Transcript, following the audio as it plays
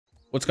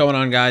What's going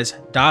on, guys?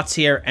 Dots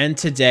here, and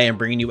today I'm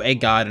bringing you a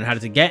guide on how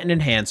to get and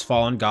enhance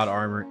Fallen God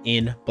armor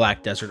in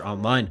Black Desert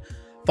Online.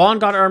 Fallen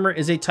God armor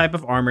is a type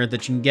of armor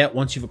that you can get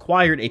once you've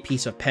acquired a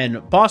piece of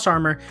pen boss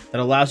armor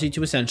that allows you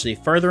to essentially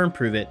further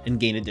improve it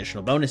and gain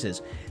additional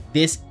bonuses.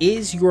 This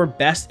is your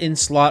best in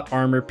slot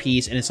armor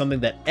piece, and it's something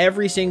that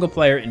every single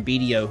player in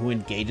BDO who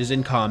engages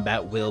in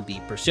combat will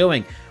be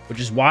pursuing, which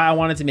is why I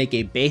wanted to make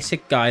a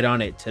basic guide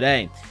on it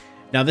today.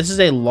 Now, this is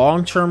a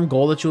long-term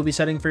goal that you'll be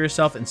setting for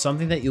yourself and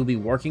something that you'll be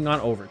working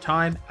on over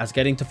time, as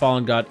getting to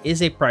Fallen God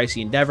is a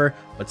pricey endeavor,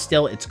 but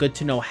still, it's good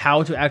to know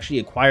how to actually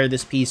acquire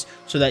this piece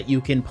so that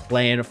you can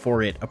plan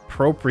for it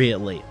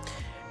appropriately.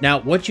 Now,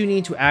 what you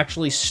need to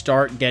actually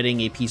start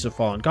getting a piece of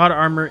Fallen God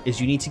armor is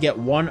you need to get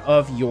one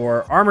of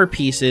your armor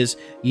pieces,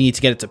 you need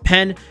to get it to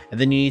pen, and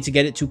then you need to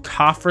get it to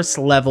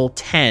Khafre level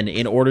 10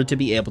 in order to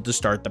be able to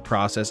start the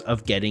process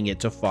of getting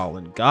it to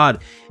Fallen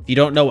God. If you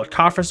don't know what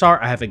Khafre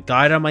are, I have a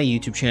guide on my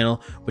YouTube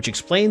channel which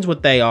explains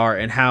what they are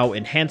and how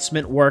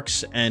enhancement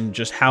works, and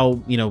just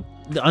how,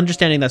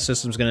 understanding that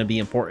system is going to be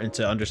important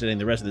to understanding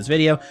the rest of this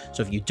video.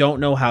 So if you don't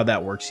know how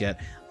that works yet,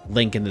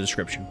 link in the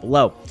description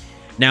below.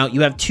 Now,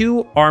 you have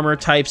two armor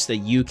types that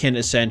you can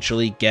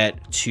essentially get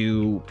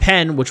to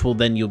pen, which will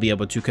then you'll be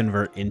able to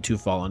convert into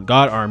Fallen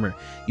God armor.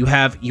 You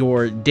have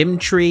your Dim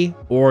Tree,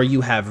 or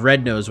you have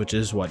Red Nose, which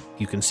is what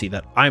you can see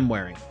that I'm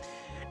wearing.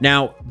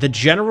 Now, the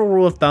general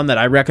rule of thumb that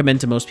I recommend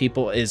to most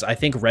people is I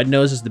think Red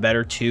Nose is the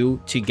better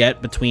two to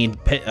get between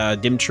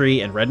Dim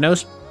Tree and Red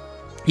Nose.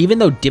 Even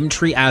though Dim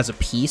Tree as a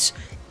piece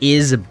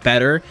is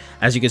better,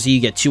 as you can see, you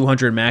get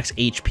 200 max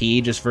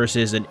HP just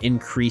versus an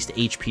increased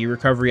HP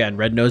recovery on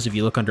Red Nose. If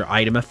you look under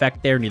item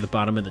effect there near the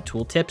bottom of the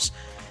tooltips,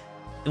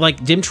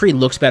 like, Dim Tree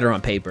looks better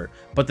on paper,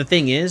 but the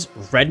thing is,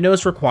 Red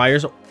Nose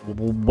requires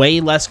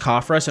way less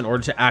Khafre in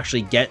order to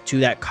actually get to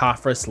that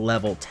Khafre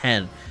level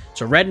 10.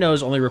 So Red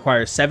Nose only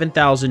requires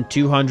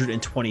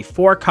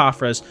 7,224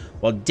 Khafre,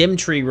 while Dim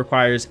Tree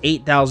requires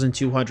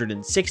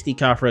 8,260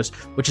 Khafre,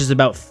 which is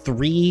about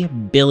 3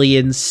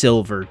 billion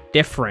silver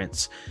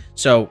difference.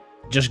 So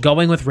just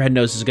going with Red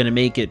Nose is going to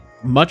make it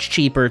much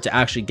cheaper to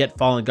actually get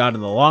Fallen God in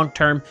the long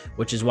term,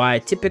 which is why I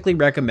typically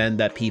recommend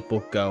that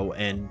people go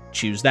and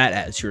choose that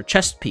as your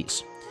chest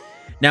piece.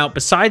 Now,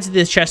 besides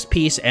this chest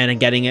piece and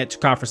getting it to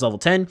Khafre level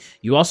 10,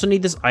 you also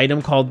need this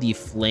item called the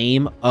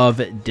Flame of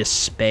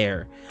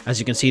Despair. As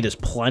you can see, there's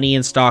plenty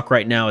in stock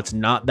right now. It's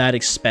not that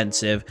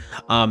expensive.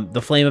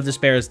 The Flame of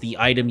Despair is the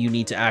item you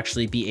need to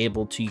actually be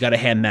able to, you got to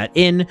hand that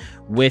in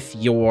with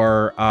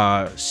your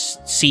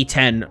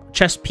C10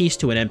 chest piece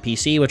to an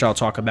NPC, which I'll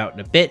talk about in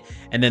a bit,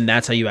 and then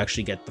that's how you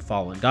actually get the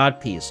Fallen God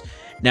piece.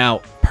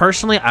 Now,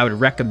 personally, I would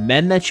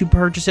recommend that you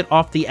purchase it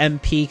off the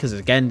MP because,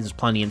 again, there's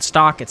plenty in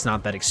stock. It's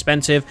not that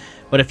expensive.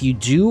 But if you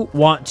do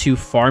want to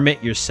farm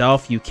it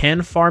yourself, you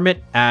can farm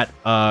it at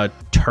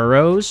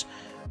Turos,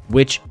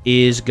 which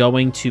is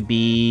going to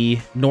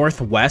be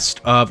northwest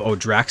of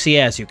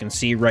Odraxia. As you can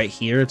see right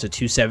here, it's a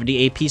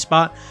 270 AP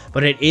spot,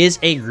 but it is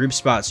a group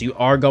spot, so you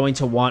are going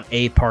to want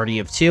a party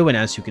of 2. And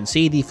as you can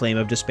see, the Flame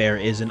of Despair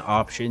is an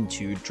option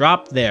to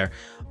drop there.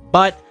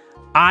 But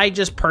I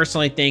just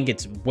personally think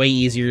it's way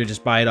easier to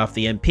just buy it off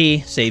the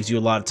MP. Saves you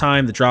a lot of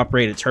time. The drop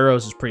rate at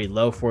Turos is pretty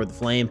low for the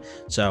Flame,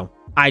 so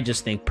I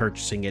just think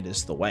purchasing it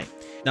is the way.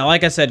 Now,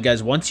 like I said,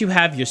 guys, once you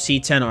have your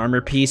C10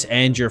 armor piece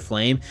and your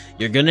Flame,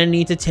 you're going to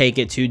need to take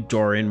it to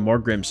Doran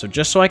Morgrim. So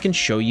just so I can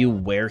show you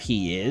where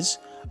he is,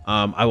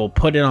 I will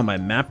put it on my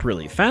map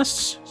really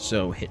fast.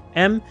 So hit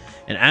M,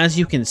 and as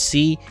you can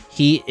see,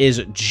 he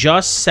is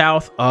just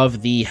south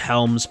of the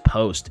Helm's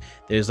Post.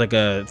 There's like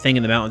a thing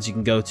in the mountains you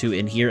can go to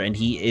in here, and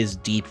he is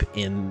deep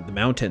in the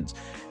mountains.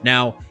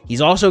 Now,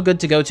 he's also good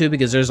to go to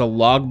because there's a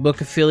logbook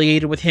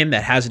affiliated with him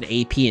that has an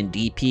AP and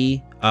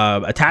DP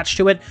attached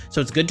to it, so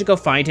it's good to go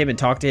find him and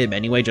talk to him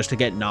anyway, just to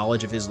get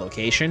knowledge of his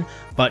location.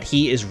 But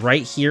he is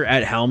right here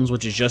at Helms,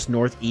 which is just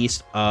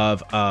northeast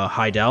of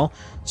Hydaelyn,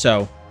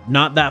 so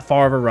not that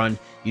far of a run.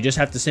 You just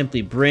have to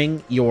simply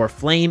bring your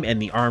Flame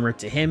and the armor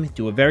to him,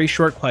 do a very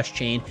short quest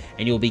chain,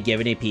 and you'll be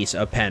given a piece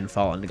of Pen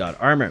Fallen God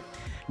armor.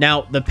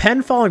 Now, the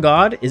Pen Fallen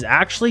God is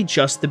actually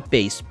just the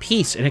base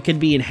piece, and it can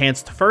be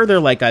enhanced further,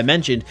 like I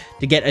mentioned,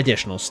 to get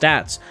additional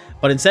stats.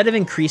 But instead of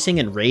increasing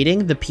in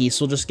rating, the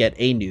piece will just get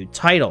a new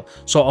title.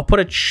 So I'll put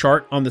a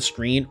chart on the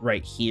screen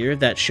right here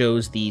that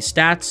shows the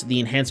stats,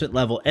 the enhancement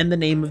level, and the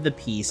name of the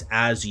piece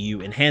as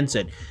you enhance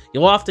it.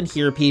 You'll often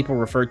hear people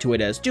refer to it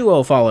as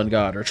Duo Fallen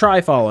God or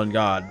Tri Fallen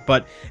God,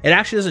 but it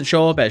actually doesn't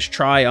show up as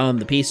Tri on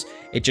the piece.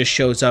 It just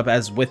shows up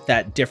as with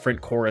that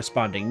different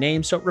corresponding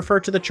name, so refer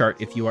to the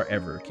chart if you are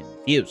ever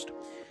confused.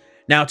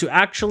 Now, to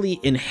actually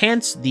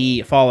enhance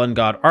the Fallen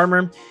God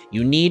armor,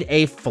 you need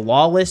a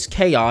Flawless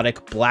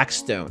Chaotic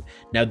Blackstone.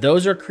 Now,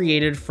 those are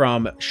created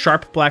from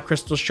sharp black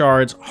crystal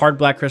shards, hard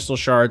black crystal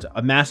shards,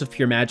 a massive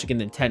pure magic,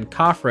 and then 10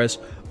 Khafre,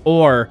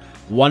 or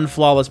 1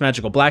 Flawless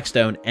Magical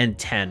Blackstone and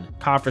 10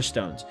 Khafre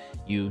stones.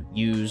 You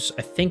use,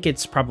 I think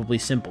it's probably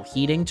simple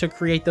heating to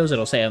create those.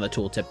 It'll say on the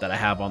tooltip that I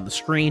have on the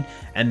screen,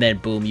 and then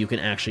boom, you can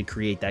actually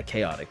create that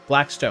Chaotic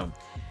Blackstone.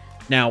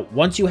 Now,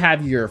 once you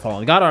have your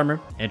Fallen God armor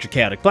and your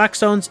Chaotic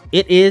Blackstones,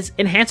 it is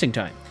enhancing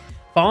time.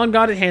 Fallen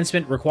God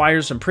enhancement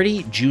requires some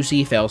pretty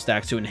juicy fail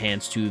stacks to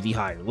enhance to the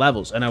higher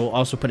levels, and I will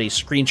also put a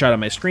screenshot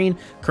on my screen,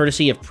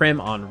 courtesy of Prim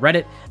on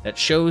Reddit, that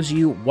shows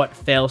you what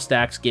fail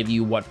stacks give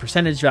you what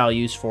percentage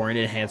values for an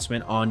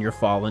enhancement on your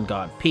Fallen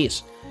God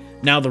piece.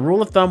 Now, the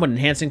rule of thumb when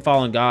enhancing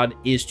Fallen God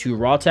is to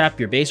raw tap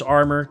your base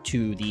armor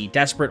to the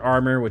Desperate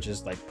armor, which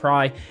is like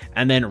Pry,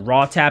 and then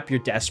raw tap your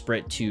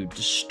Desperate to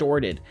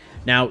Distorted.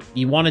 Now,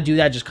 you want to do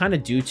that just kind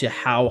of due to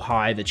how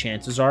high the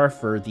chances are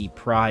for the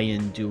Pry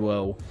and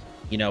Duo.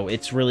 You know,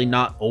 it's really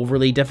not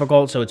overly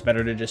difficult, so it's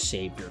better to just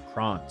save your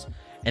crons.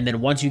 And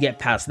then once you get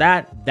past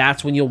that,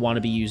 that's when you'll want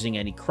to be using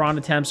any cron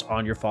attempts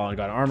on your Fallen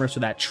God armor, so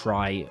that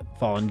try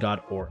Fallen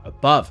God or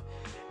above.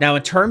 Now,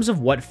 in terms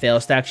of what fail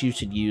stacks you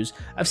should use,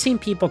 I've seen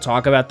people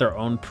talk about their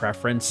own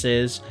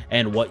preferences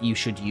and what you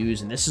should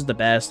use, and this is the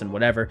best and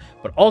whatever,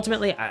 but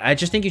ultimately, I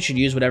just think you should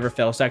use whatever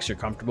fail stacks you're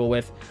comfortable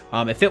with.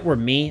 If it were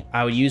me,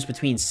 I would use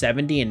between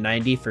 70 and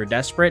 90 for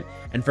Desperate,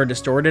 and for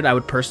Distorted, I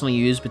would personally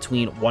use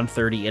between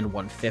 130 and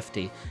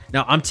 150.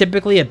 Now, I'm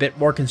typically a bit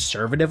more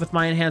conservative with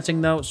my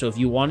enhancing though, so if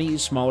you want to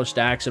use smaller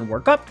stacks and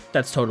work up,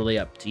 that's totally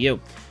up to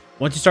you.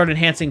 Once you start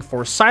enhancing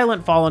for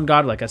Silent Fallen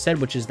God, like I said,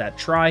 which is that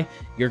try,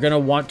 you're going to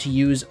want to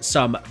use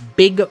some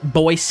big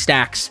boy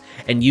stacks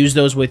and use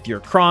those with your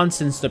cron,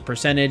 since the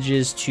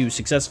percentages to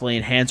successfully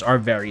enhance are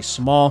very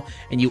small,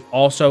 and you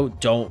also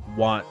don't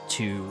want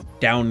to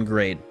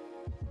downgrade.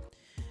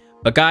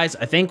 But guys,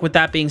 I think with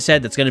that being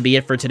said, that's going to be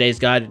it for today's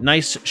guide.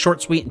 Nice,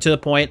 short, sweet, and to the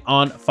point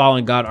on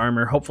Fallen God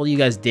armor. Hopefully you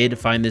guys did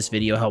find this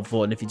video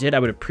helpful, and if you did, I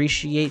would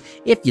appreciate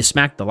if you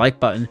smacked the like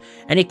button.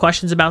 Any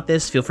questions about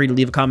this, feel free to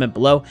leave a comment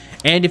below.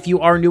 And if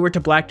you are newer to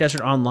Black Desert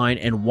Online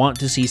and want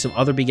to see some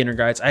other beginner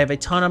guides, I have a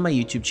ton on my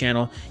YouTube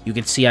channel. You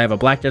can see I have a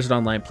Black Desert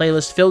Online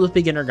playlist filled with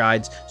beginner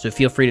guides, so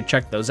feel free to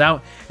check those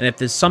out. And if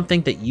there's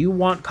something that you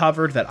want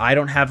covered that I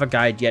don't have a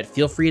guide yet,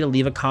 feel free to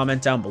leave a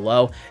comment down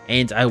below,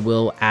 and I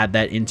will add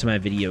that into my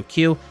video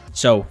queue.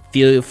 So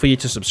feel free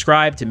to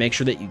subscribe to make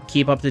sure that you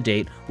keep up to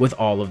date with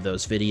all of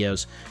those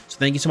videos. So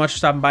thank you so much for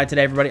stopping by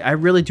today, everybody. I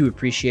really do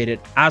appreciate it.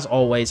 As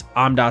always,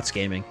 I'm Dots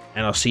Gaming,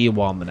 and I'll see you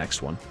all in the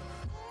next one.